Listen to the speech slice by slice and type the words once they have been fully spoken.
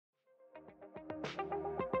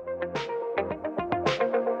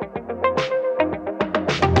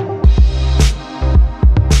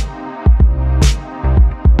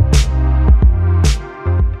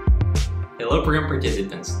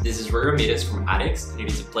this is Roy Ramirez from AREX, and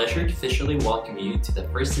it is a pleasure to officially welcome you to the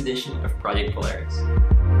first edition of Project Polaris.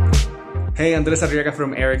 Hey, Andres Arriaga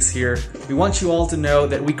from AREX here. We want you all to know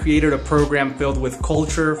that we created a program filled with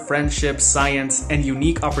culture, friendship, science, and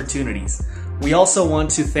unique opportunities. We also want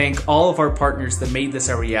to thank all of our partners that made this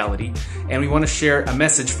a reality, and we want to share a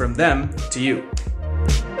message from them to you.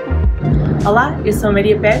 Olá, eu sou a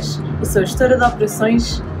Maria Pérez e sou gestora de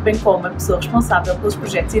operações, bem como a pessoa responsável pelos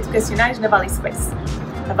projetos educacionais na Valley Space.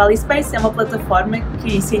 A Valley Space é uma plataforma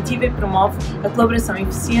que incentiva e promove a colaboração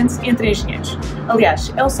eficiente entre engenheiros.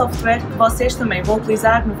 Aliás, é um software que vocês também vão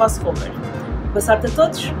utilizar no vosso rover. Boa sorte a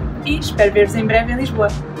todos e espero ver-vos em breve em Lisboa.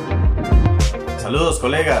 Saludos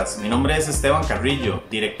colegas, mi nombre es Esteban Carrillo,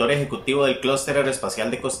 director ejecutivo del Clúster Aeroespacial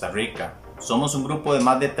de Costa Rica. Somos un grupo de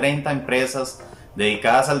más de 30 empresas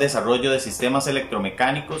dedicadas al desarrollo de sistemas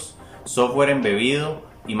electromecánicos, software embebido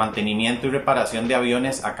y mantenimiento y reparación de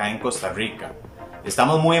aviones acá en Costa Rica.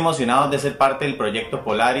 Estamos muy emocionados de ser parte del proyecto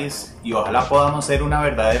Polaris y ojalá podamos ser una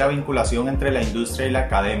verdadera vinculación entre la industria y la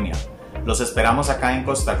academia. Los esperamos acá en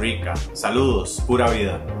Costa Rica. Saludos, pura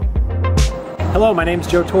vida. Hello, my name is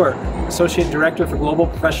Joe Torr, Associate Director for Global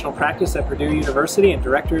Professional Practice at Purdue University and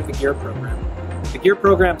Director of the GEAR program. The GEAR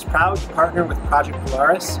program is proud to partner with Project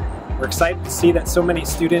Polaris. We're excited to see that so many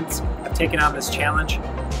students have taken on this challenge,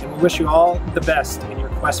 and we wish you all the best in your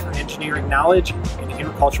quest for engineering knowledge and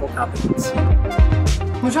agricultural competence.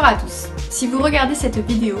 Bonjour à tous. Si vous regardez cette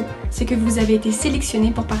vidéo, c'est que vous avez été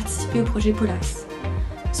sélectionné pour participer au projet Polaris.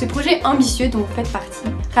 Ce projet ambitieux dont vous faites partie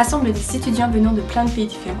rassemble des étudiants venant de plein de pays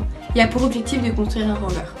différents et a pour objectif de construire un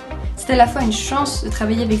rover. C'est à la fois une chance de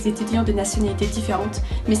travailler avec des étudiants de nationalités différentes,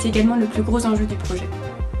 mais c'est également le plus gros enjeu du projet.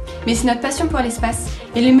 Mais c'est notre passion pour l'espace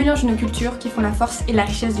et le mélange de nos cultures qui font la force et la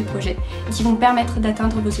richesse du projet et qui vont permettre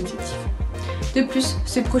d'atteindre vos objectifs. De plus,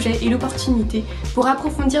 ce projet est l'opportunité pour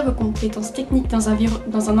approfondir vos compétences techniques dans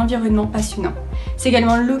un environnement passionnant. C'est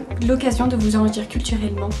également l'occasion de vous enrichir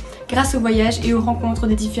culturellement grâce aux voyages et aux rencontres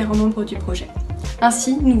des différents membres du projet.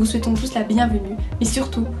 Ainsi, nous vous souhaitons tous la bienvenue, mais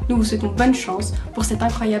surtout, nous vous souhaitons bonne chance pour cette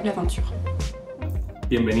incroyable aventure.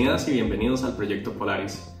 Bienvenidas y bienvenidos al proyecto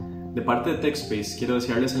Polaris. De parte de TechSpace, quiero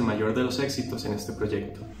desearles el mayor de los éxitos en este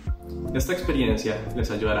proyecto. Esta experiencia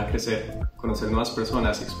les ayudará a crecer, conocer nuevas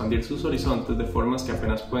personas y expandir sus horizontes de formas que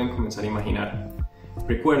apenas pueden comenzar a imaginar.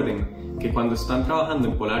 Recuerden que cuando están trabajando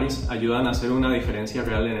en Polaris ayudan a hacer una diferencia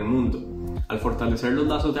real en el mundo, al fortalecer los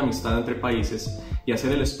lazos de amistad entre países y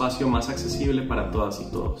hacer el espacio más accesible para todas y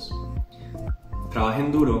todos.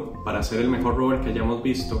 Trabajen duro para hacer el mejor rover que hayamos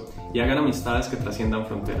visto y hagan amistades que trasciendan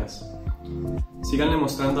fronteras. Síganle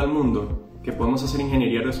mostrando al mundo que podemos hacer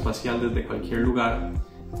ingeniería aeroespacial desde cualquier lugar,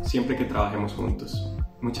 siempre que trabajemos juntos.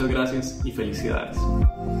 Muchas gracias y felicidades.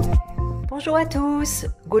 Bonjour à tous,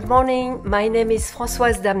 good morning, my name is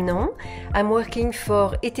Françoise Damnon. I'm working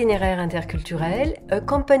for Itinéraire Interculturel, a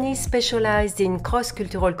company specialized in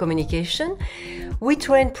cross-cultural communication. We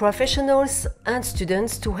train professionals and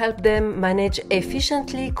students to help them manage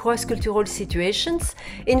efficiently cross-cultural situations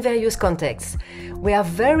in various contexts. We are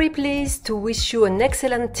very pleased to wish you an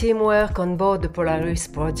excellent teamwork on board the Polaris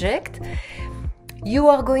project. You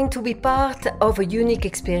are going to be part of a unique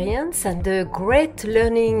experience and a great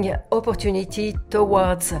learning opportunity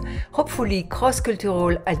towards hopefully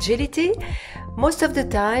cross-cultural agility. Most of the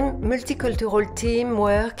time, multicultural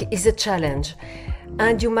teamwork is a challenge,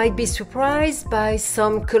 and you might be surprised by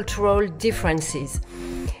some cultural differences.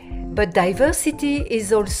 But diversity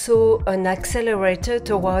is also an accelerator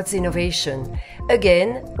towards innovation.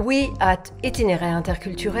 Again, we at Itinéraire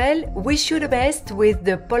Interculturel wish you the best with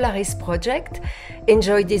the Polaris project.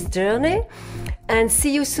 Enjoy this journey and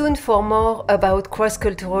see you soon for more about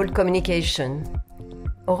cross-cultural communication.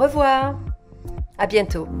 Au revoir. À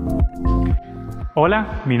bientôt.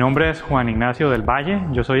 Hola, mi nombre es Juan Ignacio del Valle,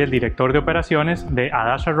 yo soy el director de operaciones de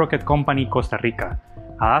Adastra Rocket Company Costa Rica.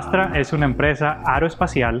 Adastra es una empresa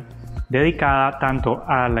aeroespacial dedicada tanto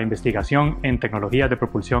a la investigación en tecnologías de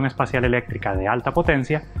propulsión espacial eléctrica de alta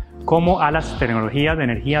potencia como a las tecnologías de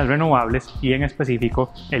energías renovables y en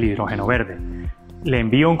específico el hidrógeno verde. Le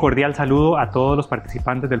envío un cordial saludo a todos los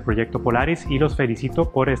participantes del proyecto Polaris y los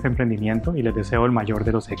felicito por este emprendimiento y les deseo el mayor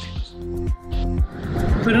de los éxitos.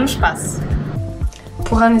 Por un espacio.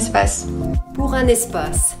 Pour un espace. Pour un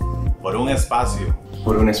espace. Por un espacio.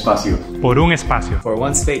 Por un espacio. Por un espacio. For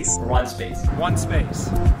one space. For one space. One space.